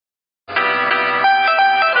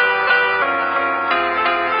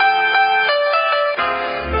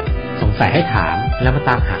ส่ให้ถามแล้วมาต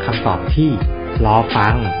ามหาคำตอบที่รอฟั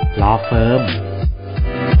งรอเฟิร์ม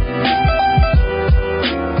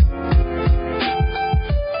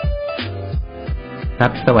ครั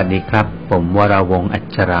บสวัสดีครับผมวรวงศ์อั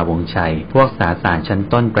ชราวงศ์ชัยพวกษาศาลชั้น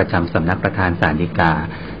ต้นประจำสำนักประธานศาลฎีกา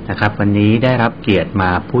นะครับวันนี้ได้รับเกียรติม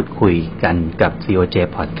าพูดคุยกันกับ COJ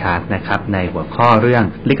Podcast นะครับในหัวข้อเรื่อง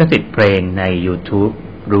ลิขสิทธิ์เพลงใน YouTube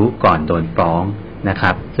รู้ก่อนโดนฟ้องนะค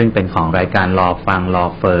รับซึ่งเป็นของรายการรอฟังรอ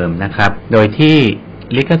เฟิร์มนะครับโดยที่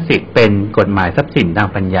ลิขสิทธิ์เป็นกฎหมายทรัพย์สินทาง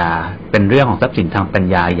ปัญญาเป็นเรื่องของทรัพย์สินทางปัญ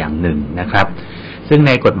ญาอย่างหนึ่งนะครับซึ่งใ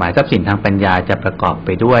นกฎหมายทรัพย์สินทางปัญญาจะประกอบไป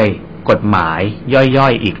ด้วยกฎหมายย่อ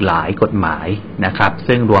ยๆอีกหลายกฎหมายนะครับ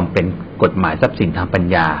ซึ่งรวมเป็นกฎหมายทรัพย์สินทางปัญ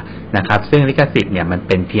ญานะครับซึ่งลิขสิทธิ์เนี่ยมันเ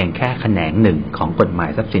ป็นเพียงแค่แขนงหนึ่งของกฎหมาย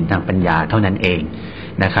ทรัพย์สินทางปัญญาเท่านั้นเอง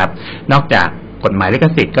นะครับนอกจากกฎหมายลิข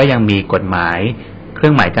สิทธิ์ก็ยังมีกฎหมายเค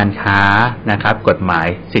รื่องหมายการค้านะครับกฎหมาย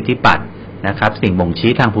สิทธิบัตรนะครับสิ่งบ่ง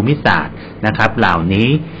ชี้ทางภูมิศาสตร์นะครับเหล่านี้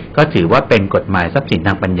ก็ถือว่าเป็นกฎหมายทรัพย์สินท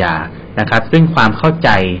างปัญญานะครับซึ่งความเข้าใจ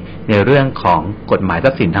ในเรื่องของกฎหมายท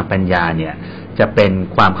รัพย์สินทางปัญญาเนี่ยจะเป็น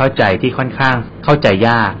ความเข้าใจที่ค่อนข้างเข้าใจย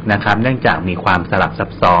ากนะครับเนื่องจากมีความสลับซับ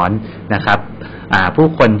ซ้อนนะครับผู้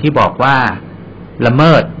คนที่บอกว่าละเ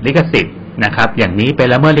มิดลิขสิทธิ์นะครับอย่างนี้เป็น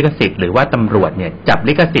ละเมิดลิขสิทธิ์หรือว่าตำรวจเนี่ยจับ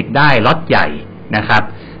ลิขสิทธิ์ได้ล็อตใหญ่นะครับ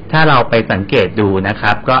ถ้าเราไปสังเกตดูนะค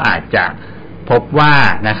รับก็อาจจะพบว่า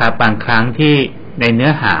นะครับบางครั้งที่ในเนื้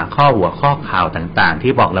อหาข้อหัวข้อข่าวต่างๆ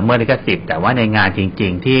ที่บอกละเมิดลิขสิทธิ์แต่ว่าในงานจริ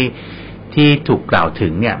งๆที่ถูกกล่าวถึ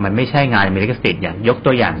งเนี่ยมันไม่ใช่งานลิขสิทธิ์อย่างยก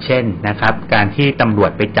ตัวอย่างเช่นนะครับการที่ตำรว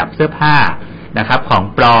จไปจับเสื้อผ้านะครับของ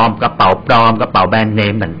ปลอมกระเป๋าปลอมกระเป๋าแบรนด์เน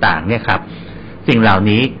มต่างๆเนี่ยครับสิ่งเหล่า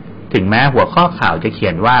นี้ถึงแม้หัวข้อข่าวจะเขี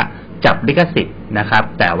ยนว่าจับลิขสิทธิ์นะครับ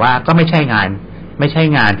แต่ว่าก็ไม่ใช่งา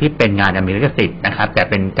นที่เป็นงานอเมริกสิทธิ์นะครับแต่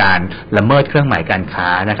เป็นการละเมิดเครื่องหมายการค้า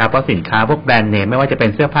นะครับเพราะสินค้าพวกแบรนด์เนมไม่ว่าจะเป็น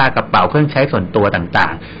เสื้อผ้ากระเป๋าเครื่องใช้ส่วนตัวต่า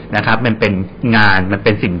งๆนะครับมันเ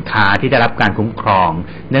ป็นสินค้าที่ได้รับการคุ้มครอง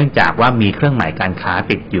เนื่องจากว่ามีเครื่องหมายการค้า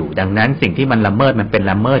ติดอยู่ดังนั้นสิ่งที่มันละเมิดมันเป็น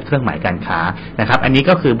ละเมิดเครื่องหมายการค้านะครับอันนี้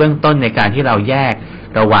ก็คือเบื้องต้นในการที่เราแยก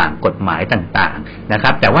ระหว่างกฎหมายต่างๆนะครั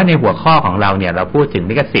บแต่ว่าในหัวข้อของเราเนี่ยเราพูดถึง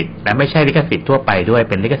ลิขสิทธิ์และไม่ใช่ลิขสิทธิ์ทั่วไปด้วย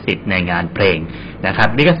เป็นลิขสิทธิ์ในงานเพลงนะครับ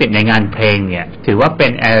ลิขสิทธิ์ในงานเพลงเนี่ยถือว่าเป็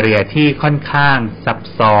นแอเรียที่ค่อนข้างซับ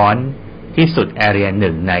ซ้อนที่สุดแอเรียห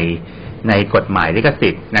นึ่งในกฎหมายลิขสิ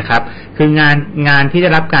ทธิ์นะครับคืองานที่ได้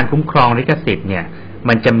รับการคุ้มครองลิขสิทธิ์เนี่ย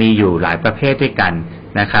มันจะมีอยู่หลายประเภทด้วยกัน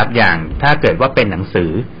นะครับอย่างถ้าเกิดว่าเป็นหนังสื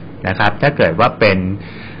อนะครับถ้าเกิดว่าเป็น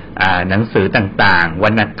หนังสือต่างๆวร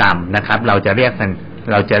รณกรรมนะครับเราจะเ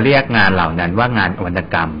รียกงานเหล่านั้นว่างานวรรณ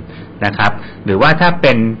กรรมนะครับหรือว่าถ้าเ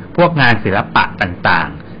ป็นพวกงานศิลปะต่าง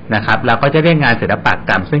ๆนะครับเราก็จะเรียกงานศิลป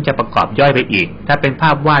กรรมซึ่งจะประกอบย่อยไปอีกถ้าเป็นภ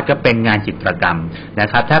าพวาดก็เป็นงานจิตรกรรมนะ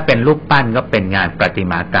ครับถ้าเป็นรูปปั้นก็เป็นงานประติ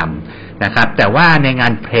มากรรมนะครับแต่ว่าในงา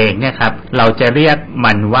นเพลงเนี่ยครับเราจะเรียก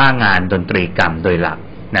มันว่างานดนตรีกรรมโดยหลัก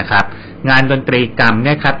นะครับงานดนตรีกรรมเ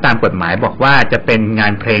นี่ยครับตามกฎหมายบอกว่าจะเป็นงา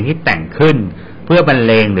นเพลงที่แต่งขึ้นเพื่อบรร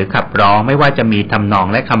เลงหรือขับร้องไม่ว่าจะมีทำนอง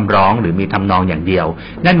และคำร้องหรือมีทำนองอย่างเดียว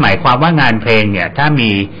นั่นหมายความว่างานเพลงเนี่ยถ้ามี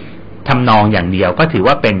ทำนองอย่างเดียวก็ถือ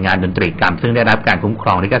ว่าเป็นงานดนตรีกรรมซึ่งได้รับการคุ้มคร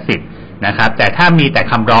องลิขสิทธิ์นะครับแต่ถ้ามีแต่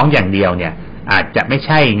คำร้องอย่างเดียวเนี่ยอาจจะไม่ใ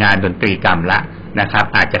ช่งานดนตรีกรรมละนะครับ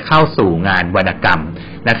อาจจะเข้าสู่งานวรรณกรรม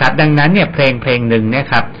นะครับดังนั้นเนี่ยเพลงหนึ่งเนี่ย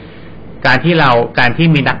ครับการที่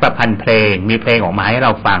มีนักประพันธ์เพลงมีเพลงออกมาให้เร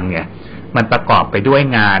าฟังเนี่ยมันประกอบไปด้วย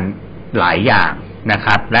งานหลายอย่างนะค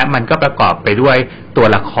รับและมันก็ประกอบไปด้วยตัว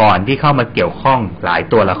ละครที่เข้ามาเกี่ยวข้องหลาย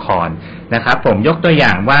ตัวละครนะครับผมยกตัวอย่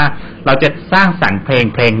างว่าเราจะสร้างสรรค์เ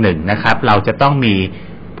พลงหนึ่งนะครับเราจะต้องมี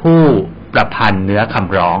ผู้ประพันธ์เนื้อค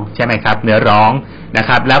ำร้องใช่ไหมครับเนื้อร้องนะค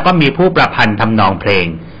รับแล้วก็มีผู้ประพันธ์ทำนองเพลง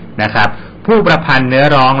นะครับผู้ประพันธ์เนื้อ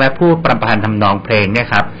ร้องและผู้ประพันธ์ทำนองเพลงเนี่ย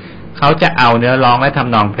ครับเขาจะเอาเนื้อร้องและท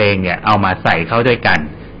ำนองเพลงเนี่ยเอามาใส่เข้าด้วยกัน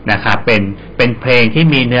นะครับเป็นเพลงที่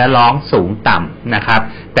มีเนื้อร้องสูงต่ำนะครับ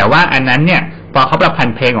แต่ว่าอันนั้นเนี่ยพอเขาประพัน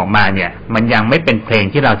ธ์เพลงออกมาเนี่ยมันยังไม่เป็นเพลง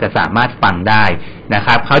ที่เราจะสามารถฟังได้นะค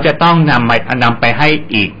รับเขาจะต้องนำไปให้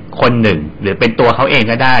อีกคนหนึ่งหรือเป็นตัวเขาเอง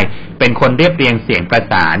ก็ได้เป็นคนเรียบเรียงเสียงประ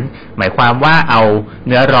สานหมายความว่าเอาเ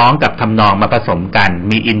นื้อร้องกับทำนองมาผสมกัน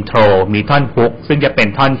มีอินโทรมีท่อนฮุกซึ่งจะเป็น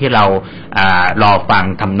ท่อนที่เรารอฟัง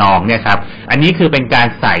ทำนองเนี่ยครับอันนี้คือเป็นการ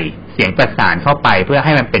ใส่เสียงประสานเข้าไปเพื่อใ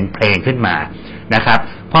ห้มันเป็นเพลงขึ้นมานะครับ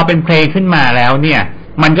พอเป็นเพลงขึ้นมาแล้วเนี่ย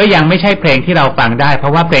มันก็ยังไม่ใช่เพลงที่เราฟังได้เพรา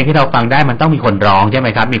ะว่าเพลงที่เราฟังได้มันต้องมีคนร้องใช่ไหม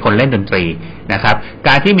ครับมีคนเล่นดนตรีนะครับก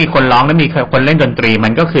ารที่มีคนร้องและมีคนเล่นดนตรีมั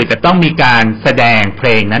นก็คือจะต้องมีการแสดงเพล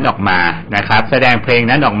งนั้นออกมานะครับแสดงเพลง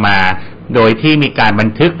นั้นออกมาโดยที่มีการบัน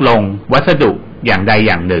ทึกลงวัสดุอย่างใดอ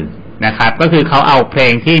ย่างหนึ่ง นะครับก็คือเขาเอาเพล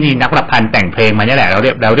งที่นี่นักประพันธ์แต่งเพลงมาเนี่ยแหละเราเรี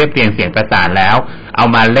ยบเรียงเสียงประสานแล้วเอา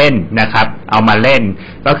มาเล่นนะครับเอามาเล่น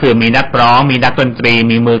ก็คือมีนักร้องมีนักดนตรี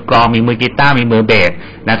มีมือกลองมีมือกีตาร์มีมือเบส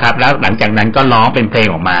นะครับแล้วหลังจากนั้นก็ร้องเป็นเพลง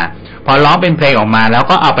ออกมาพอร้องเป็นเพลงออกมาแล้ว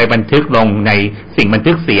ก็เอาไปบันทึกลงในสิ่งบัน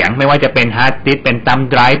ทึกเสียงไม่ว่าจะเป็นฮาร์ดดิสก์เป็นตัม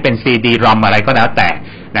ไดรฟ์เป็นซีดีรอมอะไรก็แล้วแต่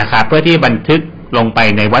นะครับเพื่อที่บันทึกลงไป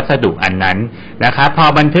ในวัสดุอันนั้นนะครับพอ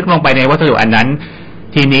บันทึกลงไปในวัสดุอันนั้น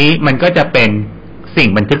ทีนี้มันก็จะเป็นสิ่ง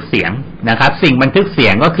บันทึกเสียงนะครับสิ่งบันทึกเสี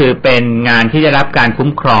ยงก็คือเป็นงานที่ได้รับการคุ้ม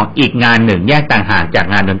ครองอีกงานหนึ่งแยกต่างหากจาก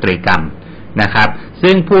งานดนตรีกรรมนะครับ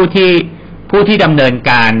ซึ่งผู้ที่ดำเนิน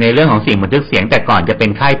การในเรื่องของสิ่งบันทึกเสียงแต่ก่อนจะเป็น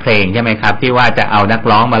ค่ายเพลงใช่ไหมครับที่ว่าจะเอานัก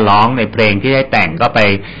ร้องมาร้องในเพลงที่ได้แต่งก็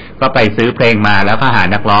ไปซื้อเพลงมาแล้วก็หา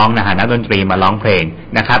นักร้องหานักดนตรีมาร้องเพลง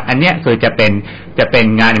นะครับอันเนี้ยคือจะเป็น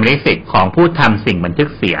งานลิขสิทธิ์ของผู้ทำสิ่งบันทึก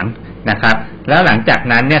เสียงนะครับแล้วหลังจาก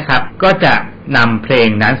นั้นเนี่ยครับก็จะนำเพลง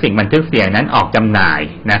นั้นสิ่งบันทึกเสียงนั้นออกจำหน่าย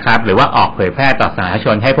นะครับหรือว่าออกเผยแพร่ต่อสาธารณช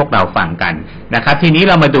นให้พวกเราฟังกันนะครับทีนี้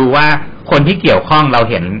เรามาดูว่าคนที่เกี่ยวข้องเรา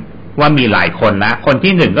เห็นว่ามีหลายคนละคน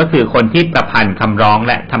ที่หนึ่งก็คือคนที่ประพันธ์คำร้อง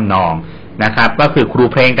และทำนองนะครับก็คือครู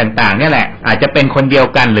เพลงต่างๆเนี่ยแหละอาจจะเป็นคนเดียว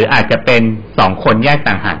กันหรืออาจจะเป็น2คนแยก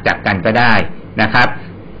ต่างหากจากกันก็ได้นะครับ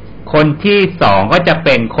คนที่2ก็จะเ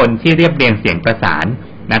ป็นคนที่เรียบเรียงเสียงประสาน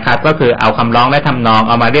นะครับก็คือเอาคำร้องและทำนองเ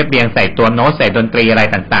อามาเรียบเรียงใส่ตัวโน้ตใส่ดนตรีอะไร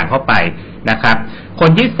ต่างๆเข้าไปนะครับคน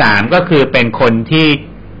ที่3ก็คือเป็นคนที่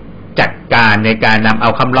จัดการในการนำเอา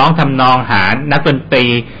คำร้องทำนองหานักดนตรี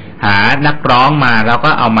หานักร้องมาแล้วก็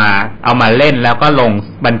เอามาเล่นแล้วก็ลง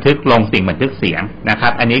บันทึกลงสิ่งบันทึกเสียงนะครั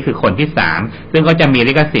บอันนี้คือคนที่3ซึ่งก็จะมี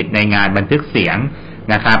ลิขสิทธิ์ในงานบันทึกเสียง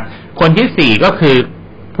นะครับคนที่4ก็คือ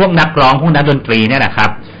พวกนักร้องพวกนักดนตรีเนี่ยนะครับ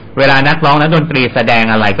เวลานักร้องนักดนตรีแสดง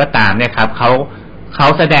อะไรก็ตามเนี่ยครับเขา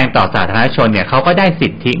แสดงต่อสาธารณชนเนี่ยเขาก็ได้สิ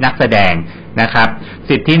ทธินักแสดงนะครับ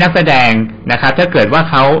สิทธินักแสดงนะครับถ้าเกิดว่า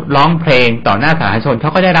เขาร้องเพลงต่อหน้าสาธารณชนเข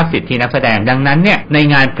าก็ได้รับสิทธินักแสดงดังนั้นเนี่ยใน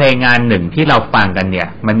งานเพลงงานหนึ่งที่เราฟังกันเนี่ย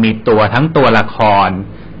มันมีทั้งตัวละคร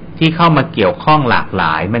ที่เข้ามาเกี่ยวข้องหลากหล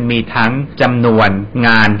ายมันมีทั้งจำนวนง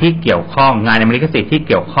านที่เกี่ยวข้องงานลิขสิทธิ์ที่เ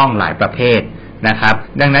กี่ยวข้องหลายประเภทนะครับ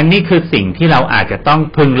ดังนั้นนี่คือสิ่งที่เราอาจจะต้อง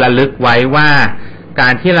พึงระลึกไว้ว่ากา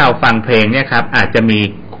รที่เราฟังเพลงเนี่ยครับอาจจะมี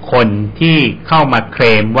คนที่เข้ามาเคล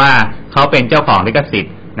มว่าเขาเป็นเจ้าของลิขสิท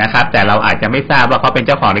ธิ์นะครับแต่เราอาจจะไม่ทราบว่าเขาเป็นเ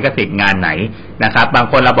จ้าของลิขสิทธิ์งานไหนนะครับบาง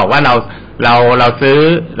คนเราบอกว่าเรา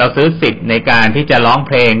ซื้อสิทธิ์ในการที่จะร้องเ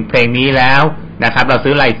พลงนี้แล้วนะครับเรา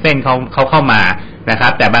ซื้อไลเซนส์เขาเข้ามานะครั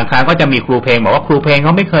บแต่บางครั้งก็จะมีครูเพลงบอกว่าครูเพลงเข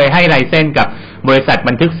าไม่เคยให้ไลเซนส์กับบริษัท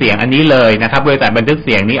บันทึกเสียงอันนี้เลยนะครับบริษัทบันทึกเ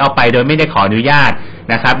สียงนี้เอาไปโดยไม่ได้ขออนุญาต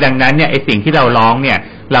นะครับดังนั้นเนี่ยไอ้สิ่งที่เราร้องเนี่ย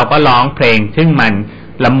เราก็ร้องเพลงซึ่งมัน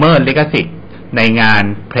ละเมิดลิขสิทธิ์ในงาน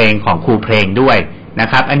เพลงของครูเพลงด้วยนะ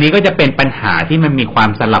ครับอันนี้ก็จะเป็นปัญหาที่มันมีความ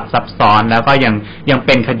สลับซับซ้อนแล้วก็ยังเ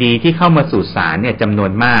ป็นคดีที่เข้ามาสู่ศาลเนี่ยจำนว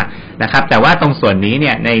นมากนะครับแต่ว่าตรงส่วนนี้เ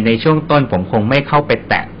นี่ยในช่วงต้นผมคงไม่เข้าไป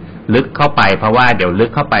แตะลึกเข้าไปเพราะว่าเดี๋ยวลึ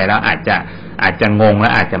กเข้าไปแล้วอาจจะงงแล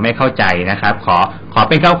ะอาจจะไม่เข้าใจนะครับขอ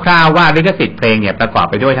เป็นคร่าวๆว่าลิขสิทธิ์เพลงเนี่ยประกอบ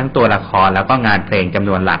ไปด้วยทั้งตัวละครแล้วก็งานเพลงจำน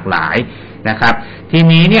วนหลากหลายนะครับที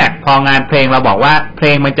นี้เนี่ยพองานเพลงเราบอกว่าเพล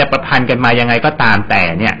งมันจะประพันธ์กันมายังไงก็ตามแต่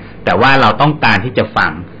เนี่ยแต่ว่าเราต้องการที่จะฟั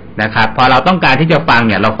งนะครับพอเราต้องการที่จะฟัง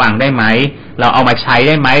เนี่ยเราฟังได้ไหมเราเอามาใช้ไ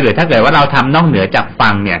ด้ไหมหรือถ้าเกิดว่าเราทำนอกเหนือจากฟั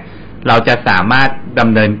งเนี่ยเราจะสามารถด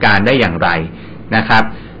ำเนินการได้อย่างไรนะครับ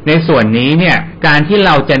ในส่วนนี้เนี่ยการที่เ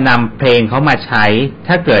ราจะนำเพลงเขามาใช้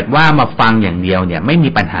ถ้าเกิดว่ามาฟังอย่างเดียวเนี่ยไม่มี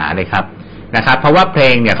ปัญหาเลยครับนะครับเพราะว่าเพล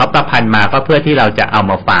งเนี่ยเขาประพันธ์มาก็เพื่อที่เราจะเอา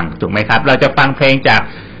มาฟังถูกไหมครับเราจะฟังเพลง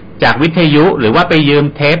จากวิทยุหรือว่าไปยืม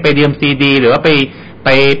เทปไปยืมซีดีหรือว่าไ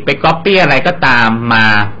ปก๊อปปี้อะไรก็ตามมา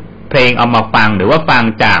เพลงเอามาฟังหรือว่าฟัง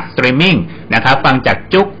จากสตรีมมิ่งนะครับฟังจาก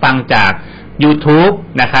จุ๊กฟังจาก YouTube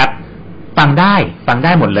นะครับฟังไ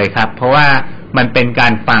ด้หมดเลยครับเพราะว่ามันเป็นกา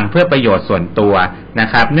รฟังเพื่อประโยชน์ส่วนตัวนะ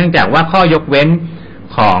ครับเนื่องจากว่าข้อยกเว้น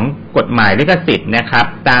ของกฎหมายลิขสิทธิ์นะครับ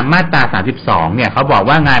ตามมาตรา32เนี่ยเขาบอก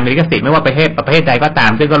ว่างานลิขสิทธิ์ไม่ว่าประเภทใดก็ตา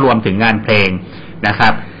มซึ่งก็รวมถึงงานเพลงนะครั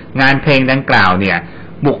บงานเพลงดังกล่าวเนี่ย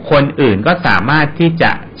บุคคลอื่นก็สามารถที่จ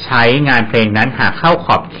ะใช้งานเพลงนั้นหากเข้าข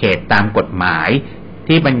อบเขตตามกฎหมาย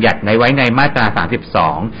ที่บัญญัติไว้ในมาตรา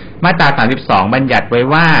32มาตรา32บัญญัติไว้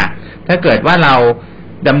ว่าถ้าเกิดว่าเรา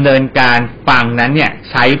ดำเนินการฟังนั้นเนี่ย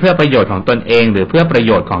ใช้เพื่อประโยชน์ของตนเองหรือเพื่อประโ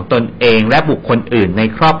ยชน์ของตนเองและบุคคลอื่นใน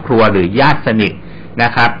ครอบครัวหรือญาติสนิทน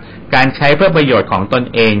ะครับการใช้เพื่อประโยชน์ของตน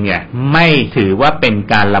เองเนี่ยไม่ถือว่าเป็น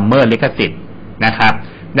การละเมิดลิขสิทธิ์นะครับ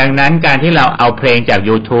ดังนั้นการที่เราเอาเพลงจาก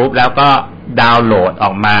YouTube แล้วก็ดาวน์โหลดอ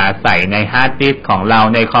อกมาใส่ในฮาร์ดดิสก์ของเรา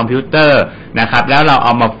ในคอมพิวเตอร์นะครับแล้วเราเอ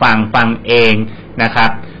ามาฟังเองนะครับ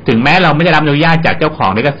ถึงแม้เราไม่ได้รับอนุญาตจากเจ้าขอ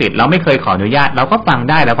งลิขสิทธิ์เราไม่เคยขออนุญาตเราก็ฟัง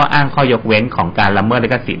ได้แล้วก็อ้างข้อยกเว้นของการละเมิดลิ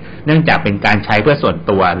ขสิทธิ์เนื่องจากเป็นการใช้เพื่อส่วน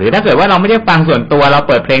ตัวหรือถ้าเกิดว่าเราไม่ได้ฟังส่วนตัวเรา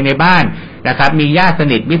เปิดเพลงในบ้าน นะครับมีญาติส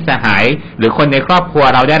นิทมิตรสหายหรือคนในครอบครัว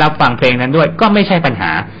เราได้รับฟังเพลงนั้นด้วยก็ไม่ใช่ปัญห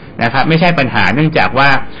านะครับไม่ใช่ปัญหาเนื่องจากว่า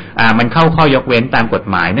มันเข้าข้อยกเว้นตามกฎ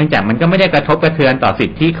หมายเนื่องจากมันก็ไม่ได้กระทบกระเทือนต่อสิ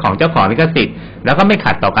ทธิของเจ้าของลิขสิทธิ์แล้วก็ไม่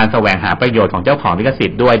ขัดต่อการแสวงหาประโยชน์ของเจ้าของลิขสิท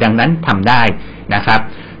ธิ์ด้วยดังนั้นทำได้นะครับ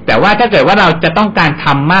แต่ว่าถ้าเกิดว่าเราจะต้องการท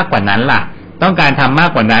ำมากกว่านั้นล่ะต้องการทำมา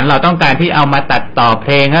กกว่านั้นเราต้องการที่เอามาตัดต่อเพ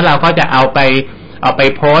ลงแล้วเราก็จะเอาไป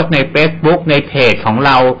โพสต์ใน Facebook ในเพจของเ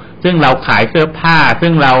ราซึ่งเราขายเสื้อผ้าซึ่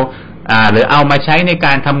งเราหรือเอามาใช้ในก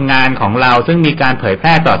ารทำงานของเราซึ่งมีการเผยแพ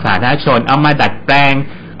ร่ต่อสาธารณชนเอามาดัดแปลง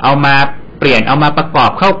เอามาเปลี่ยนเอามาประกอ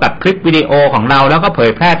บเข้ากับคลิปวิดีโอของเราแล้วก็เผ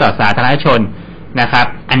ยแพร่ต่อสาธารณชนนะครับ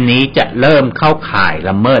อันนี้จะเริ่มเข้าข่าย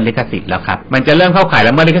ละเมิดลิขสิทธิ์แล้วครับมันจะเริ่มเข้าข่ายล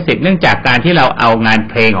ะเมิดลิขสิทธิ์เนื่องจากการที่เราเอางาน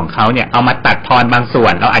เพลงของเขาเนี่ยเอามาตัดทอนบางส่ว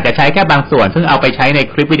นเราอาจจะใช้แค่บางส่วนซึ่งเอาไปใช้ใน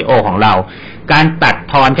คลิปวิดีโอของเราการตัด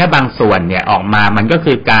ทอนแค่บางส่วนเนี่ยออกมามันก็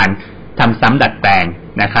คือการทำซ้ำดัดแปลง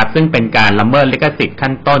นะครับซึ่งเป็นการละเมิดลิขสิทธิ์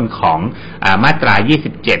ขั้นต้นของมาตรา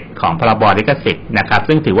 27 ของพรบลิขสิทธิ์นะครับ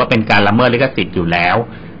ซึ่งถือว่าเป็นการละเมิดลิขสิทธิ์อยู่แล้ว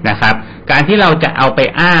นะครับการที่เราจะเอาไป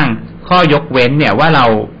อ้างข้อยกเว้นเนี่ยว่าเร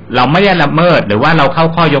าไม่ได้ละเมิดหรือว่าเราเข้า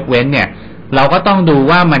ข้อยกเว้นเนี่ยเราก็ต้องดู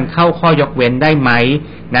ว่ามันเข้าข้อยกเว้นได้ไหม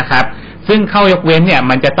นะครับซึ่งเข้ายกเว้นเนี่ย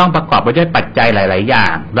มันจะต้องประกอบไปด้วยปัจจัยหลายๆอย่า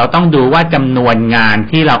งเราต้องดูว่าจำนวนงาน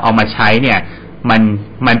ที่เราเอามาใช้เนี่ย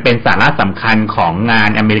มันเป็นสาระสำคัญของงาน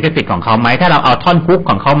อเมริกาสิทธิ์ของเขาไหมถ้าเราเอาท่อนฮุก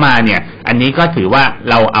ของเขามาเนี่ยอันนี้ก็ถือว่า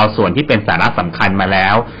เราเอาส่วนที่เป็นสาระสำคัญมาแล้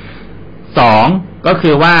วสองก็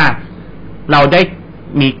คือว่าเราได้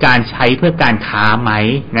มีการใช้เพื่อการค้าไหม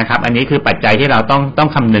นะครับอันนี้คือปัจจัยที่เราต้อง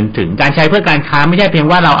คำนึงถึงการใช้เพื่อการค้าไม่ใช่เพียง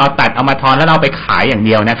ว่าเราเอาตัดเอามาทอนแล้วเราไปขายอย่างเ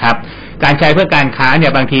ดียวนะครับการใช้เพื่อการค้าเนี่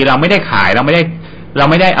ยบางทีเราไม่ได้ขายเราไม่ไ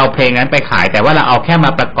ด้เอาเพลงนั้นไปขายแต่ว่าเราเอาแค่ม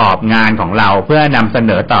าประกอบงานของเราเพื่อนำเส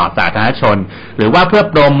นอต่อสาธารณชนหรือว่าเพื่อ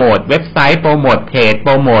โปรโมทเว็บไซต์โปรโมทเพจโป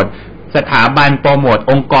รโมทสถาบันโปรโมท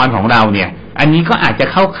องค์กรของเราเนี่ยอันนี้ก็อาจจะ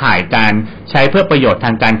เข้าข่ายการใช้เพื่อประโยชน์ท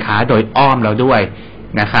างการค้าโดยอ้อมเราด้วย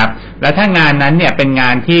นะครับแล้วถ้างานนั้นเนี่ยเป็นงา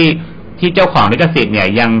นที่เจ้าของลิขสิทธิ์เนี่ย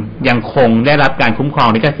ยังคงได้รับการคุ้มครอง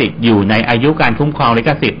ลิขสิทธิ์อยู่ในอายุการคุ้มครองลิข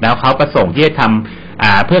สิทธิ์แล้วเขาประสงค์ที่จะท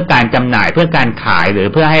ำเพื่อการจำหน่ายเพื่อการขายหรือ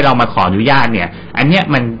เพื่อให้เรามาขออนุญาตเนี่ยอันเนี้ย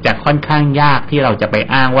มันจะค่อนข้างยากที่เราจะไป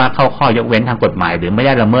อ้างว่าเข้าข้อยกเว้นทางกฎหมายหรือไม่ไ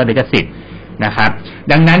ด้ละเมิดลิขสิทธิ์นะครับ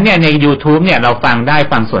ดังนั้นเนี่ยใน YouTube เนี่ยเราฟังได้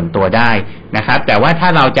ฟังส่วนตัวได้นะครับแต่ว่าถ้า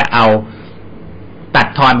เราจะเอาตัด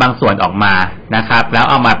ทอนบางส่วนออกมานะครับแล้ว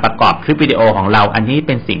เอามาประกอบคลิปวิดีโอของเราอันนี้เ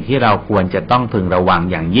ป็นสิ่งที่เราควรจะต้องพึงระวัง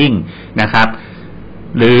อย่างยิ่งนะครับ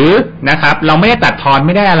หรือนะครับเราไม่ได้ตัดทอนไ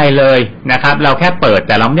ม่ได้อะไรเลยนะครับเราแค่เปิดแ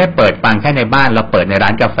ต่เราไม่ได้เปิดฟังแค่ในบ้านเราเปิดในร้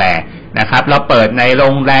านกาแฟนะครับเราเปิดในโร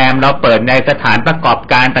งแรมเราเปิดในสถานประกอบ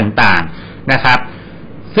การต่างๆนะครับ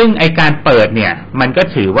ซึ่งไอการเปิดเนี่ยมันก็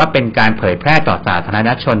ถือว่าเป็นการเผยแพร่ต่อสาธารณ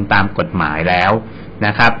ชนตามกฎหมายแล้วน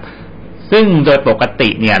ะครับซึ่งโดยปกติ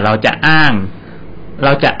เนี่ยเราจะอ้าง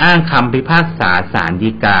คำพิพากษาศาล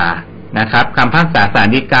ฎีกานะครับคำพิพากษาศาล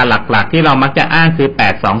ฎีกาหลักๆที่เรามักจะอ้างคือ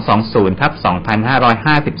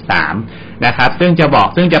 8220/2553 นะครับซึ่ง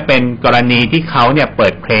จะเป็นกรณีที่เขาเนี่ยเปิ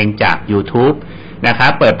ดเพลงจาก YouTube นะครั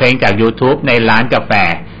บเปิดเพลงจาก YouTube ในร้านกาแฟ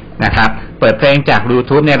นะครับเปิดเพลงจาก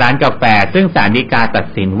YouTube ในร้านกาแฟซึ่งศาลฎีกาตัด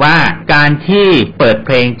สินว่าการที่เปิดเพ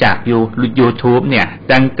ลงจาก YouTube เนี่ย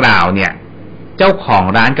ดังกล่าวเนี่ยเจ้าของ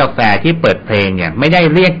ร้านกาแฟที่เปิดเพลงเนี่ยไม่ได้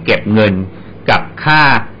เรียกเก็บเงินกับค่า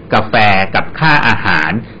กาแฟกับค่าอาหา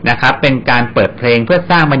รนะครับเป็นการเปิดเพลงเพื่อ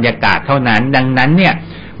สร้างบรรยากาศเท่านั้นดังนั้นเนี่ย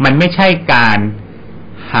มันไม่ใช่การ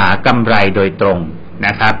หากำไรโดยตรงน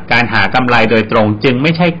ะครับการหากำไรโดยตรงจึงไ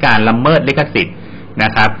ม่ใช่การละเมิดลิขสิทธิ์น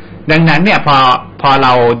ะครับดังนั้นเนี่ยพอเร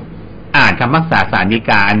าอ่านคำพิพากษาศาลฎี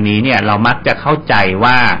กาอันนี้เนี่ยเรามักจะเข้าใจ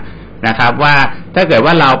ว่านะครับว่าถ้าเกิด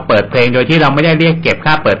ว่าเราเปิดเพลงโดยที่เราไม่ได้เรียกเก็บ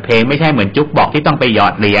ค่าเปิดเพลงไม่ใช่เหมือนจุ๊กบอกที่ต้องไปหยอ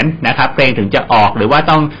ดเหรียญนะครับเพลงถึงจะออกหรือว่า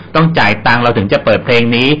ต้องจ่ายตังค์เราถึงจะเปิดเพลง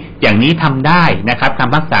นี้อย่างนี้ทำได้นะครับคำ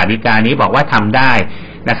พิพากษาฎีกานี้บอกว่าทำได้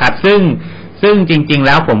นะครับซึ่งจริงๆแ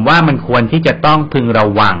ล้วผมว่ามันควรที่จะต้องพึงระ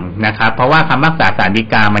วังนะครับเพราะว่าคำพิพากษาศาลฎี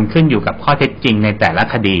กามันขึ้นอยู่กับข้อเท็จจริงในแต่ละ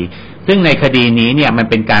คดีซึ่งในคดีนี้เนี่ยมัน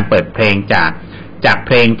เป็นการเปิดเพลงจากเ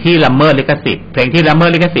พลงที่ละเมิดลิขสิทธิ์เพลงที่ละเมิด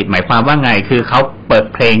ลิขสิทธิ์หมายความว่าไงคือเขาเปิด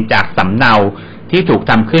เพลงจากสำเนาที่ถูก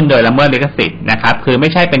ทำขึ้นโดยละเมิดลิขสิทธิ์นะครับคือไม่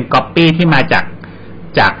ใช่เป็นก๊อปปี้ที่มาจาก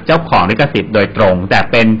เจ้าของลิขสิทธิ์โดยตรงแต่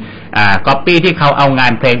เป็นก๊อปปี้ที่เขาเอางา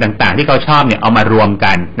นเพลงต่างๆที่เขาชอบเนี่ยเอามารวม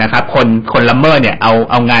กันนะครับคนละเมิดเนี่ยเ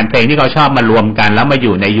อางานเพลงที่เขาชอบมารวมกันแล้วมาอ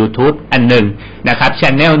ยู่ใน YouTube อันหนึ่งนะครับ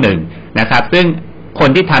Channel หนึ่งนะครับซึ่งคน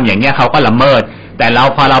ที่ทำอย่างเนี้ยเขาก็ละเมิดแต่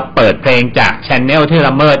พอเราเปิดเพลงจาก Channel ที่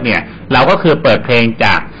ละเมิดเนี่ยเราก็คือเปิดเพลงจ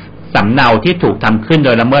ากสำเนาที่ถูกทำขึ้นโด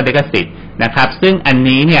ยละเมิดลิขสิทธิ์นะครับซึ่งอัน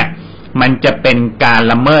นี้เนี่ยมันจะเป็นการ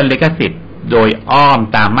ละเมิดลิขสิทธิ์โดยอ้อม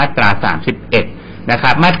ตามมาตรา31นะค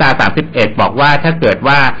รับมาตรา31บอกว่าถ้าเกิด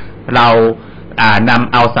ว่าเรา น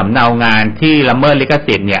ำเอาสำเนางานที่ละเมิดลิข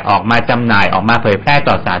สิทธิ์เนี่ยออกมาจำหน่ายออกมาเผยแพร่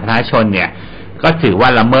ต่อสาธารณชนเนี่ยก็ถือว่า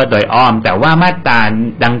ละเมิดโดยอ้อมแต่ว่ามาตรา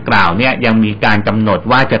ดังกล่าวเนี่ยยังมีการกำหนด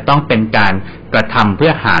ว่าจะต้องเป็นการกระทำเพื่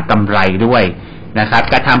อหากำไรด้วยนะครับ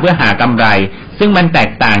กระทำเพื่อหากำไรซึ่งมันแต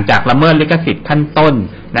กต่างจากละเมิดลิขสิทธิ์ขั้นต้น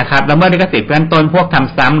นะครับละเมิดลิขสิทธิ์ขั้นต้นพวกท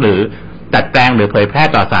ำซ้ำหรือดัดแปลงหรือเผยแพร่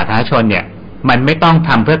ต่อสาธารณชนเนี่ยมันไม่ต้องท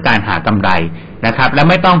ำเพื่อการหากำไรนะครับและ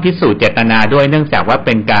ไม่ต้องพิสูจน์เจตนาด้วยเนื่องจากว่าเ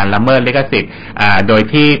ป็นการละเมิดลิขสิทธิ์โดย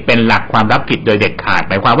ที่เป็นหลักความรับผิดโดยเด็ดขาด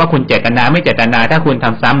หมายความว่าคุณเจตนาไม่เจตนาถ้าคุณท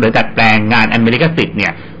ำซ้ำหรือดัดแปลงงานอันเป็นลิขสิทธิ์เนี่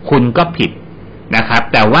ยคุณก็ผิดนะครับ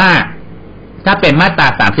แต่ว่าถ้าเป็นมาตรา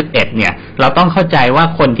31เนี่ยเราต้องเข้าใจว่า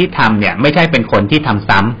คนที่ทำเนี่ยไม่ใช่เป็นคนที่ทำ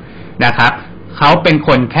ซ้ำนะครับเขาเป็นค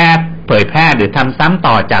นแค่เผยแพร่หรือทำซ้ำ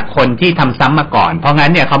ต่อจากคนที่ทำซ้ำมาก่อนเพราะงั้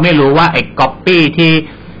นเนี่ยเขาไม่รู้ว่าไอ้ก๊อปปี้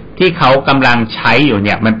ที่เขากำลังใช้อยู่เ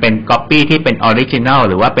นี่ยมันเป็นก๊อปปี้ที่เป็นออริจินัล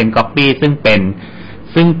หรือว่าเป็นก๊อปปี้ซึ่งเ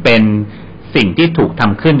ป็นสิ่งที่ถูกท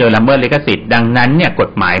ำขึ้นโดยละเมิดลิขสิทธิ์ดังนั้นเนี่ยกฎ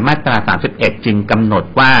หมายมาตรา31จึงกำหนด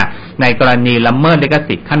ว่าในกรณีละเมิดลิข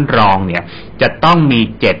สิทธิ์ขั้นรองเนี่ยจะต้องมี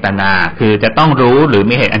เจตนาคือจะต้องรู้หรือ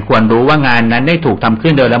มีเหตุอันควรรู้ว่างานนั้นได้ถูกทำขึ้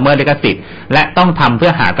นโดยละเมิดลิขสิทธิ์และต้องทำเพื่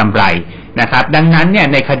อหากำไรนะครับดังนั้นเนี่ย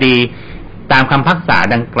ในคดีตามคำพิพากษา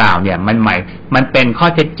ดังกล่าวเนี่ยมันเป็นข้อ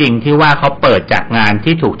เท็จจริงที่ว่าเขาเปิดจากงาน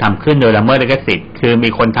ที่ถูกทำขึ้นโดยละเมิดลิขสิทธิ์คือมี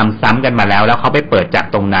คนทำซ้ำกันมาแล้วเขาไปเปิดจาก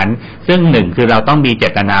ตรงนั้นซึ่งหนึ่งคือเราต้องมีเจ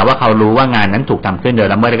ตนาว่าเขารู้ว่างานนั้นถูกทำขึ้นโดย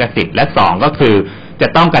ละเมิดลิขสิทธิ์และสองก็คือจะ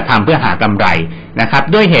ต้องกระทำเพื่อหากำไรนะครับ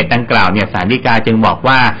ด้วยเหตุดังกล่าวเนี่ยศาลฎีกาจึงบอก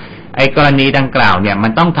ว่าไอ้กรณีดังกล่าวเนี่ยมั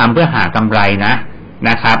นต้องทำเพื่อหากำไร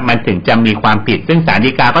นะครับมันถึงจะมีความผิดซึ่งศาล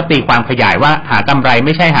ฎีกาก็ตีความขยายว่าหากำไรไ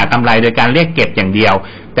ม่ใช่หากำไรโดยการเรียกเก็บอย่างเดียว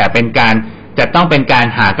แต่จะต้องเป็นการ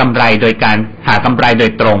หากำไรโดยการหากำไรโด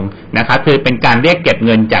ยตรงนะครับคือเป็นการเรียกเก็บเ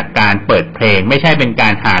งินจากการเปิดเพลงไม่ใช่เป็นกา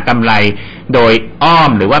รหากำไรโดยอ้อม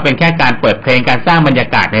หรือว่าเป็นแค่การเปิดเพลงการสร้างบรรยา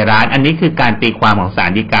กาศในร้านอันนี้คือการตีความของศา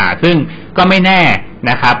ลฎีกาซึ่งก็ไม่แน่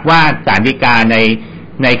นะครับว่าศาลฎีกา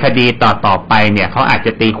ในคดีต่อไปเนี่ยเขาอาจจ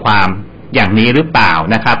ะตีความอย่างนี้หรือเปล่า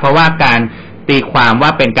นะครับเพราะว่าการตีความว่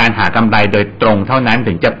าเป็นการหากำไรโดยตรงเท่านั้น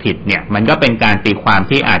ถึงจะผิดเนี่ยมันก็เป็นการตีความ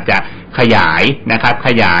ที่อาจจะขยายนะครับข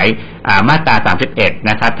ยายมาตรา31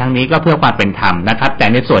นะครับทั้งนี้ก็เพื่อความเป็นธรรมนะครับแต่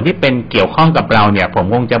ในส่วนที่เป็นเกี่ยวข้องกับเราเนี่ยผม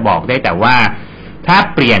คงจะบอกได้แต่ว่าถ้า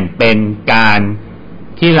เปลี่ยนเป็นการ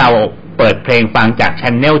ที่เราเปิดเพลงฟังจากช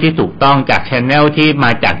แนลที่ถูกต้องจากชแนลที่ม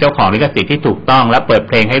าจากเจ้าของลิขสิทธิ์ที่ถูกต้องแล้วเปิดเ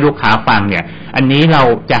พลงให้ลูกค้าฟังเนี่ยอันนี้เรา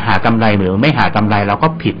จะหากำไรหรือไม่หากำไรเราก็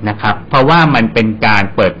ผิดนะครับเพราะว่ามันเป็นการ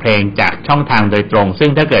เปิดเพลงจากช่องทางโดยตรงซึ่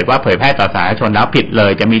งถ้าเกิดว่าเผยแพร่ต่อสาธารณชนแล้วผิดเล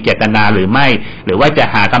ยจะมีเจตนาหรือไม่หรือว่าจะ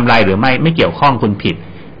หากำไรหรือไม่เกี่ยวข้องคุณผิด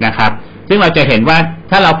นะครับซึ่งเราจะเห็นว่า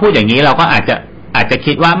ถ้าเราพูดอย่างนี้เราก็อาจจะ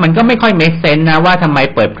คิดว่ามันก็ไม่ค่อย make sense นะว่าทำไม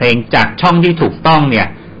เปิดเพลงจากช่องที่ถูกต้องเนี่ย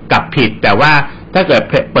กับผิดแต่ว่าถ้าเกิด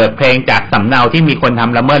เปิดเพลงจากสำเนาที่มีคนท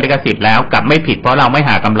ำละเมิดลิขสิทธิ์แล้วกลับไม่ผิดเพราะเราไม่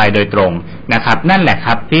หากำไรโดยตรงนะครับนั่นแหละค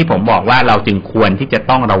รับที่ผมบอกว่าเราจึงควรที่จะ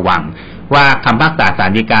ต้องระวังว่าคำพิพากษาศา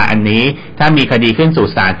ลฎีกาอันนี้ถ้ามีคดีขึ้นสู่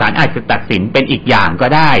ศาลอาจจะตัดสินเป็นอีกอย่างก็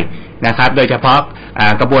ได้นะครับโดยเฉพาะ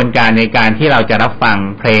กระบวนการในการที่เราจะรับฟัง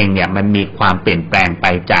เพลงเนี่ยมันมีความเปลี่ยนแปลงไป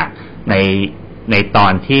จากในตอ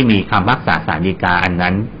นที่มีคำพิพากษาศาลฎีกาอัน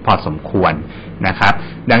นั้นพอสมควรนะครับ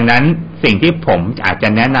ดังนั้นสิ่งที่ผมอาจจะ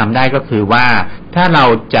แนะนำได้ก็คือว่าถ้าเรา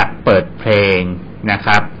จะเปิดเพลงนะค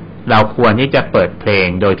รับเราควรที่จะเปิดเพลง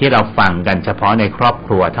โดยที่เราฟังกันเฉพาะในครอบค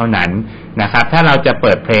รัวเท่านั้นนะครับถ้าเราจะเ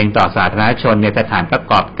ปิดเพลงต่อสาธารณชนในสถานประ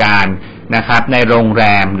กอบการนะครับในโรงแร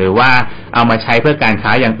มหรือว่าเอามาใช้เพื่อการค้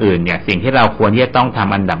าอย่างอื่นเนี่ยสิ่งที่เราควรที่จะต้องท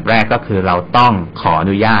ำอันดับแรกก็คือเราต้องขออ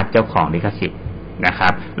นุญาตเจ้าของลิขสิทธิ์นะครั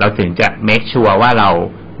บเราถึงจะ make sure ว่า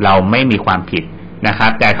เราไม่มีความผิดนะครั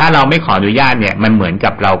บแต่ถ้าเราไม่ขออนุญาตเนี่ยมันเหมือน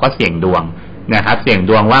กับเราก็เสี่ยงดวงนะครับเสี่ยง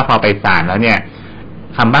ดวงว่าพอไปศาลแล้วเนี่ย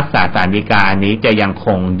คำพิพากษาศาลฎีกานี้จะยังค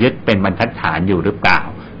งยึดเป็นบรรทัดฐานอยู่หรือเปล่า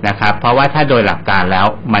นะครับเพราะว่าถ้าโดยหลักการแล้ว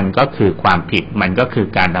มันก็คือความผิดมันก็คือ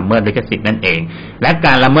การละเมิดลิขสิทธิ์นั่นเองและก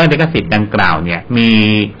ารละเมิดลิขสิทธิ์ดังกล่าวเนี่ยมี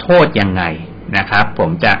โทษยังไงนะครับผม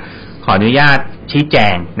จะขออนุญาตชี้แจ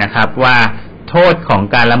งนะครับว่าโทษของ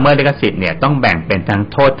การละเมิดลิขสิทธิ์เนี่ยต้องแบ่งเป็นทั้ง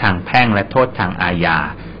โทษทางแพ่งและโทษทางอาญา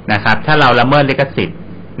นะครับถ้าเราละเมิดลิขสิทธิ์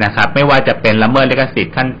นะครับไม่ว่าจะเป็นละเมิดลิขสิท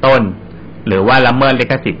ธิ์ขั้นต้นหรือว่าละเมิดลิ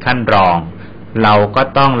ขสิทธิ์ขั้นรองเราก็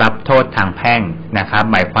ต้องรับโทษทางแพ่งนะครับ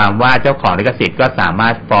หมายความว่าเจ้าของลิขสิทธิ์ก็สามา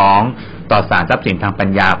รถฟ้องต่อศาลทรัพย์สินทางปัญ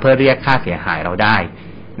ญาเพื่อเรียกค่าเสียหายเราได้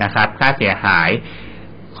นะครับค่าเสียหาย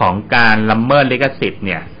ของการละเมิดลิขสิทธิ์เ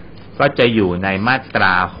นี่ยก็จะอยู่ในมาตร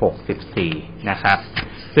า64นะครับ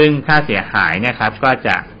ซึ่งค่าเสียหายเนี่ยครับก็จ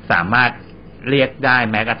ะสามารถเรียกได้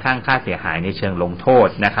แม้กระทั่งค่าเสียหายในเชิงลงโทษ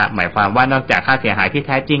นะครับหมายความว่านอกจากค่าเสียหายที่แ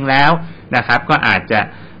ท้จริงแล้วนะครับก็อาจจะ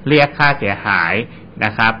เรียกค่าเสียหายน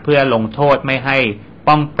ะครับเพื่อลงโทษไม่ให้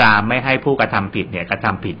ป้องปรามไม่ให้ผู้กระทำผิดเนี่ยกระท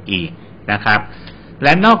ำผิดอีก นะครับแล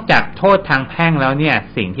ะนอกจากโทษทางแพ่งแล้วเนี่ย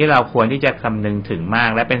สิ่งที่เราควรที่จะคำนึงถึงมาก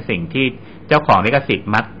และเป็นสิ่งที่เจ้าของลิขสิทธิ์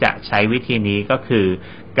มักจะใช้วิธีนี้ก็คือ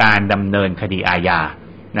การดำเนินคดีอาญา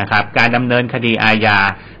นะครับการดำเนินคดีอาญา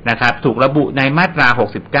นะครับถูกระบุในมาตรา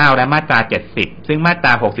69และมาตรา70ซึ่งมาตร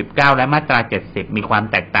า69และมาตรา70มีความ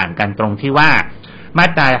แตกต่างกันตรงที่ว่ามา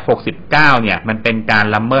ตรา69เนี่ยมันเป็นการ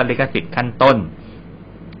ละเมิดลิขสิทธิ์ขั้นต้น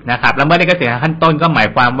นะครับละเมิดลิขสิทธิ์ขั้นต้นก็หมาย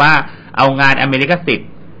ความว่าเอางานอเมริกสิทธิ์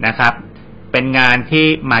นะครับเป็นงานที่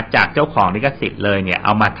มาจากเจ้าของลิขสิทธิ์เลยเนี่ยเอ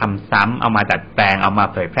ามาทำซ้ำเอามาดัดแปลงเอามา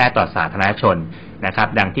เผยแพร่ต่อสาธารณชนนะครับ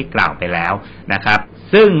ดังที่กล่าวไปแล้วนะครับ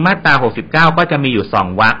ซึ่งมาตรา69ก็จะมีอยู่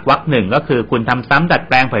2วรรคหนึ่งก็คือคุณทำซ้ำดัดแ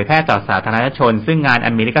ปลงเผยแพร่ต่อสาธารณชนซึ่งงาน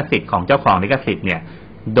อเมริกสิทธิ์ของเจ้าของลิขสิทธิ์เนี่ย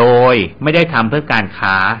โดยไม่ได้ทำเพื่อการ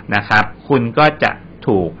ค้านะครับคุณก็จะ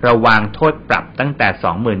ถูกระวางโทษปรับตั้งแต่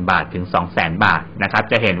 20,000 บาทถึง 200,000 บาทนะครับ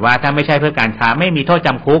จะเห็นว่าถ้าไม่ใช่เพื่อการค้าไม่มีโทษจ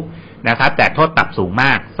ำคุกนะครับแต่โทษปรับสูงม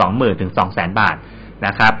าก 20,000 ถึง 200,000 บาทน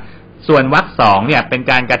ะครับส่วนวรรค2เนี่ยเป็น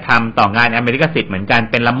การกระทำต่องานอเมริกสิทธิ์เหมือนกัน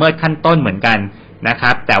เป็นละเมิดขั้นต้นเหมือนกันนะค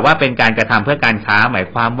รับแต่ว่าเป็นการกระทำเพื่อการค้าหมาย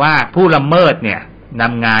ความว่าผู้ละเมิดเนี่ยน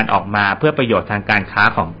ำงานออกมาเพื่อประโยชน์ทางการค้า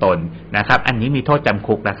ของตนนะครับอันนี้มีโทษจำ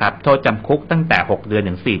คุกนะครับโทษจำคุกตั้งแต่6เดือน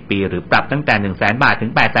ถึง4ปีหรือปรับตั้งแต่ 100,000 บาทถึ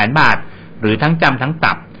ง 800,000 บาทหรือทั้งจำทั้งป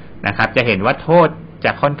รับนะครับจะเห็นว่าโทษจ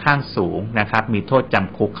ะค่อนข้างสูงนะครับมีโทษจ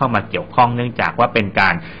ำคุกเข้ามาเกี่ยวข้องเนื่องจากว่าเป็นกา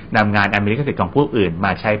รนำงานอเมริกสิทธิ์ของผู้อื่นม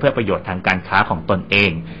าใช้เพื่อประโยชน์ทางการค้าของตนเอ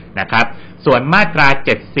งนะครับส่วนมาตรา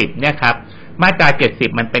70เนี่ยครับมาตรา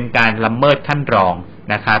70มันเป็นการละเมิดขั้นรอง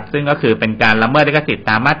นะครับซึ่งก็คือเป็นการละเมิดลิขสิทธิ์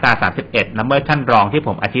ตามมาตรา31ละเมิดขั้นรองที่ผ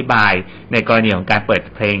มอธิบายในกรณีของการเปิด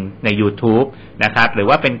เพลงใน YouTube นะครับหรือ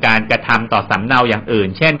ว่าเป็นการกระทำต่อสำเนาอย่างอื่น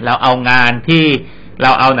เช่นเราเอางานที่เร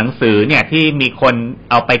าเอาหนังสือเนี่ยที่มีคน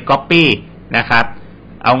เอาไปก๊อปปี้นะครับ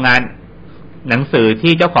เอางานหนังสือ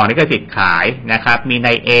ที่เจ้าของลิขสิทธิ์ขายนะครับมีน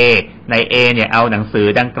าย A เนี่ยเอาหนังสือ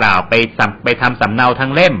ดังกล่าวไปทำสำเนาทั้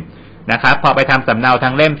งเล่มนะครับพอไปทำสำเนา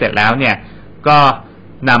ทั้งเล่มเสร็จแล้วเนี่ยก็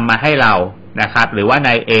นำมาให้เรานะครับหรือว่าน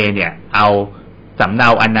าย A เนี่ยเอาสำเนา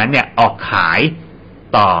อันนั้นเนี่ยออกขาย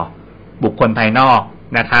ต่อบุคคลภายนอก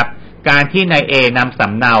นะครับการที่นาย A นำส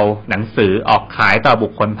ำเนาหนังสือออกขายต่อบุ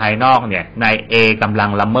คคลภายนอกเนี่ยนาย A กำลัง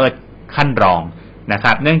ละเมิดขั้นรองนะค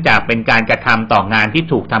รับเนื่องจากเป็นการกระทำต่องานที่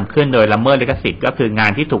ถูกทำขึ้นโดยละเมิดลิขสิทธิ์ก็คืองา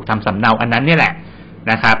นที่ถูกทำสำเนาอันนั้นนี่แหละ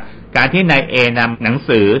นะครับการที่นาย A นำหนัง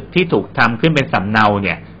สือที่ถูกทำขึ้นเป็นสำเนาเ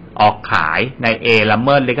นี่ยออกขายนาย A ละเ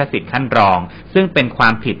มิดลิขสิทธิ์ขั้นรองซึ่งเป็นควา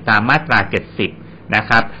มผิดตามมาตรา70นะ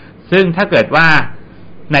ครับซึ่งถ้าเกิดว่า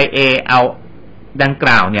นาย A เอาดังก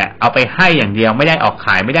ล่าวเนี่ยเอาไปให้อย่างเดียวไม่ได้ออกข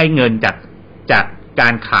ายไม่ได้เงินจากกา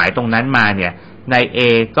รขายตรงนั้นมาเนี่ยนาย A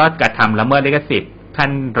ก็กระทำละเมิดลิขสิทธิ์ขั้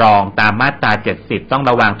นรองตามมาตรา70ต้อง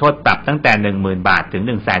ระวังโทษปรับตั้งแต่ 10,000 บาทถึง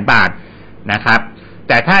 100,000 บาทนะครับแ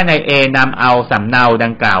ต่ถ้านาย A นำเอาสำเนาดั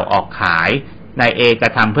งกล่าวออกขายนาย A กร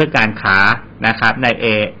ะทำเพื่อการค้านะครับนาย A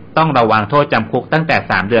ต้องระวังโทษจำคุกตั้งแต่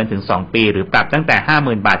3เดือนถึง2ปีหรือปรับตั้งแต่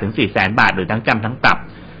 50,000 บาทถึง 400,000 บาทหรือทั้งจำทั้งปรับ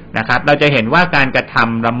นะครับเราจะเห็นว่าการกระท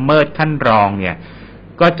ำละเมิดขั้นรองเนี่ย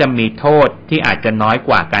ก็จะมีโทษที่อาจจะน้อยก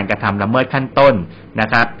ว่าการกระทำละเมิดขั้นต้นนะ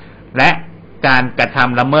ครับและการกระท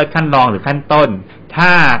ำละเมิดขั้นรองหรือขั้นต้นถ้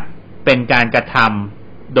าเป็นการกระท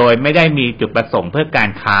ำโดยไม่ได้มีจุดประสงค์เพื่อกา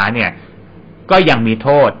รค้าเนี่ยก็ยังมีโท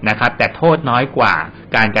ษนะครับแต่โทษน้อยกว่า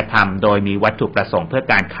การกระทำโดยมีวัตถุประสงค์เพื่อ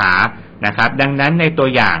การค้านะครับดังนั้นในตัว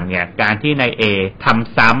อย่างเนี่ยการที่นาย A ท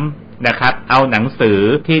ำซ้ำนะครับเอาหนังสือ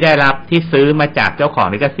ที่ได้รับที่ซื้อมาจากเจ้าของ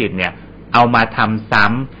ลิขสิทธิ์เนี่ยเอามาทำซ้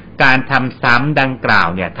ำการทำซ้ำดังกล่าว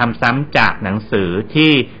เนี่ยทำซ้ำจากหนังสือ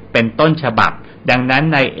ที่เป็นต้นฉบับดังนั้น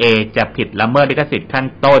นาย A จะผิดละเมิดลิขสิทธิ์ขั้น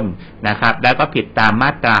ต้นนะครับแล้วก็ผิดตามม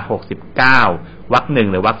าตรา69วรรค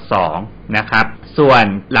1หรือวรรค2นะครับส่วน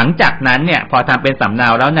หลังจากนั้นเนี่ยพอทำเป็นสำเนา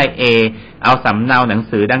แล้วนาย A เอาสำเนาหนัง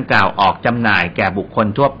สือดังกล่าวออกจำหน่ายแก่บุคคล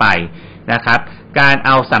ทั่วไปนะครับการเ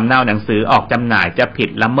อาสำเนาหนังสือออกจำหน่ายจะผิด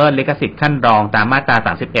ละเมิดลิขสิทธิ์ขั้นรองตามมาตรา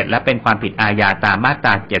31และเป็นความผิดอาญาตามมาตร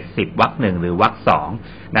า70วรรค1หรือวรรค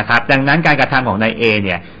2นะครับดังนั้นการกระทำของนาย A เ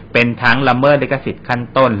นี่ยเป็นทั้งละเมิดลิขสิทธิ์ขั้น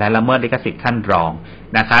ต้นและละเมิดลิขสิทธิ์ขั้นรอง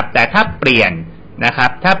นะครับแต่ถ้าเปลี่ยนนะครับ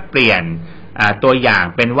ถ้าเปลี่ยนตัวอย่าง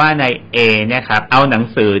เป็นว่านาย A เนี่ยครับเอาหนัง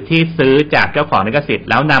สือที่ซื้อจากเจ้าของลิขสิทธิ์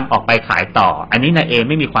แล้วนำออกไปขายต่ออันนี้นาย A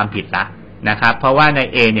ไม่มีความผิดละนะครับเพราะว่านาย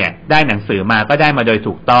A เนี่ยได้หนังสือมาก็ได้มาโดย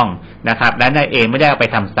ถูกต้องนะครับและนาย A ไม่ได้เอาไป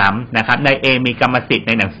ทำซ้ำนะครับนาย A มีกรรมสิทธิ์ใ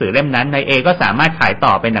นหนังสือเล่มนั้นนาย A ก็สามารถขายต่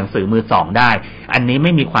อเป็นหนังสือมือสองได้อันนี้ไ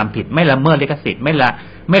ม่มีความผิดไม่ละเมิดลิขสิทธิ์ไม่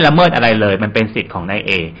ละเมิดอะไรเลยมันเป็นสิทธิ์ของนาย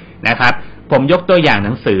A นะครับผมยกตัวอย่างห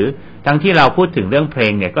นังสือทั้งที่เราพูดถึงเรื่องเพล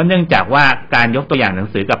งเนี่ยก็เนื่องจากว่าการยกตัวอย่างหนัง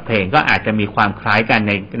สือกับเพลงก็อาจจะมีความคล้ายกัน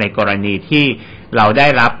ในกรณีที่เราได้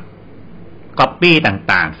รับก๊อปปี้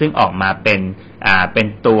ต่างๆซึ่งออกมาเป็น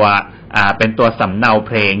ตัวสำเนาเ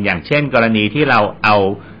พลงอย่างเช่นกรณีที่เราเอา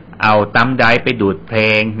เอาตั้มไดรฟ์ไปดูดเพล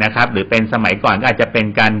งนะครับหรือเป็นสมัยก่อนก็อาจจะเป็น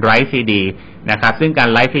การไลฟ์ซีดีนะครับซึ่งการ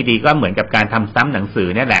ไลฟ์ซีดีก็เหมือนกับการทำซ้ำหนังสือ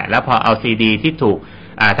นี่แหละแล้วพอเอาซีดีที่ถูก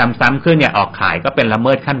ทำซ้ำขึ้นเนี่ยออกขายก็เป็นละเ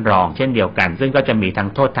มิดขั้นรองเช่นเดียวกันซึ่งก็จะมีทั้ง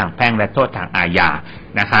โทษทางแพ่งและโทษทางอาญา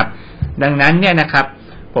นะครับดังนั้นเนี่ยนะครับ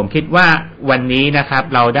ผมคิดว่าวันนี้นะครับ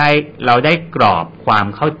เราได้กรอบความ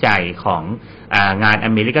เข้าใจของงาน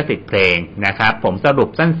ลิขสิทธิ์เพลงนะครับผมสรุป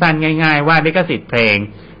สั้นๆง่ายๆว่าลิขสิทธิ์เพลง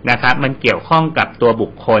นะครับมันเกี่ยวข้องกับตัวบุ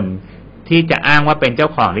คคลที่จะอ้างว่าเป็นเจ้า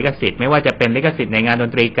ของลิขสิทธิ์ไม่ว่าจะเป็นลิขสิทธิ์ในงานดน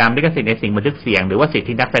ตรีกรรมลิขสิทธิ์ในสิ่งบันทึกเสียงหรือว่าสิท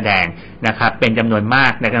ธินักแสดงนะครับเป็นจำนวนมา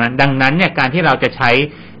กดังนั้นเนี่ยการที่เราจะใช้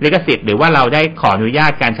ลิขสิทธิ์หรือว่าเราได้ขออนุญา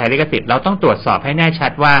ตการใช้ลิขสิทธิ์เราต้องตรวจสอบให้แน่ชั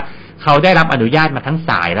ดว่าเขาได้รับอนุญาตมาทั้งส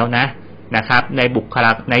ายแล้วนะครับใน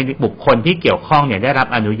บุคคลที่เกี่ยวข้องเนี่ยได้รับ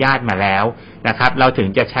อนุญาตมาแล้วนะครับเราถึง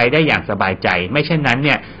จะใช้ได้อย่างสบายใจไม่เช่นนั้นเ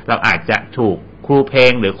นี่ยเราอาจจะถูกครูเพล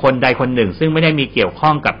งหรือคนใดคนหนึ่งซึ่งไม่ได้มีเกี่ยวข้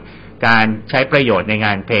องกับการใช้ประโยชน์ในง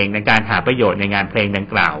านเพลงในการหาประโยชน์ในงานเพลงดัง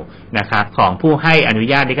กล่าวนะครับของผู้ให้อนุ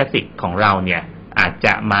ญาตลิขสิทธิ์ของเราเนี่ยอาจจ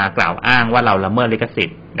ะมากล่าวอ้างว่าเราละเมิดลิขสิท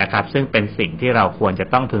ธิ์นะครับซึ่งเป็นสิ่งที่เราควรจะ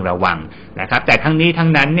ต้องพึงระวังนะครับแต่ทั้งนี้ทั้ง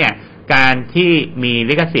นั้นเนี่ยการที่มี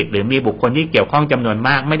ลิขสิทธิ์หรือมีบุคคลที่เกี่ยวข้องจำนวนม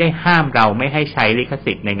ากไม่ได้ห้ามเราไม่ให้ใช้ลิข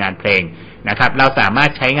สิทธิ์ในงานเพลงนะครับเราสามาร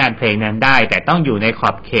ถใช้งานเพลงนั้นได้แต่ต้องอยู่ในข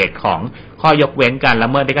อบเขตของข้อยกเว้นการละ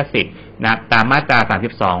เมิดลิขสิทธิ์นะตามมาตรา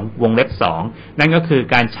32วงเล็บ2นั่นก็คือ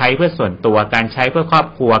การใช้เพื่อส่วนตัวการใช้เพื่อครอบ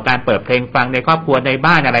ครัวการเปิดเพลงฟังในครอบครัวใน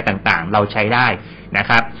บ้านอะไรต่างๆเราใช้ได้นะ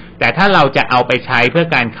ครับแต่ถ้าเราจะเอาไปใช้เพื่อ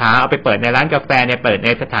การค้าเอาไปเปิดในร้านกาแฟในเปิดใน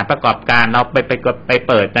สถานประกอบการเราไป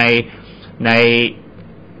เปิด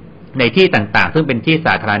ในที่ต่างๆซึ่งเป็นที่ส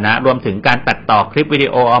าธารณะรวมถึงการตัดต่อคลิปวิดี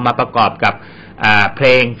โอเอามาประกอบกับเพล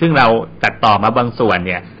งซึ่งเราตัดต่อมาบางส่วนเ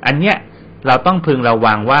นี่ยอันเนี้ยเราต้องพึงระ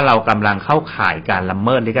วังว่าเรากำลังเข้าข่ายการละเ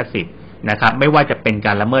มิดลิขสิทธิ์นะครับไม่ว่าจะเป็นก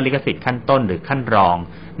ารละเมิดลิขสิทธิ์ขั้นต้นหรือขั้นรอง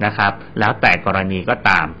นะครับแล้วแต่กรณีก็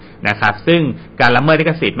ตามนะครับซึ่งการละเมิดลิ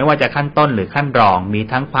ขสิทธิ์ไม่ว่าจะขั้นต้นหรือขั้นรองมี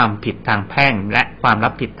ทั้งความผิดทางแพ่งและความรั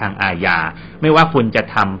บผิดทางอาญาไม่ว่าคุณจะ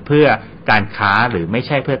ทำเพื่อการค้าหรือไม่ใ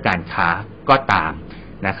ช่เพื่อการค้าก็ตาม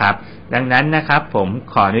นะครับดังนั้นนะครับผม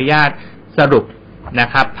ขออนุญาตสรุปนะ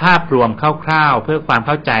ครับภาพรวมคร่าวๆเพื่อความเ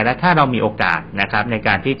ข้าใจและถ้าเรามีโอกาสนะครับในก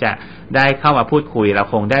ารที่จะได้เข้ามาพูดคุยเรา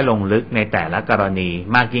คงได้ลงลึกในแต่ละกรณี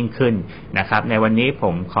มากยิ่งขึ้นนะครับในวันนี้ผ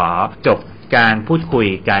มขอจบการพูดคุย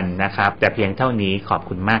กันนะครับแต่เพียงเท่านี้ขอบ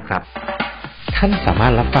คุณมากครับท่านสามาร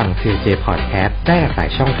ถรับฟัง COJ Podcast ได้หลาย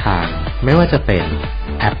ช่องทางไม่ว่าจะเป็น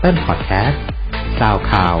Apple Podcast,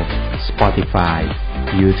 SoundCloud, Spotify,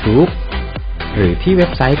 YouTubeหรือที่เว็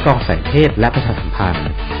บไซต์กองสนเทศและประชาสัมพันธ์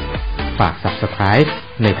ฝาก Subscribe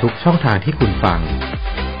ในทุกช่องทางที่คุณฟัง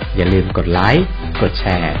อย่าลืมกดไลค์กดแช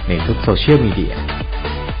ร์ในทุกโซเชียลมีเดีย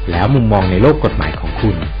แล้วมุมมองในโลกกฎหมายของคุ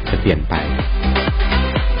ณจะเปลี่ยนไป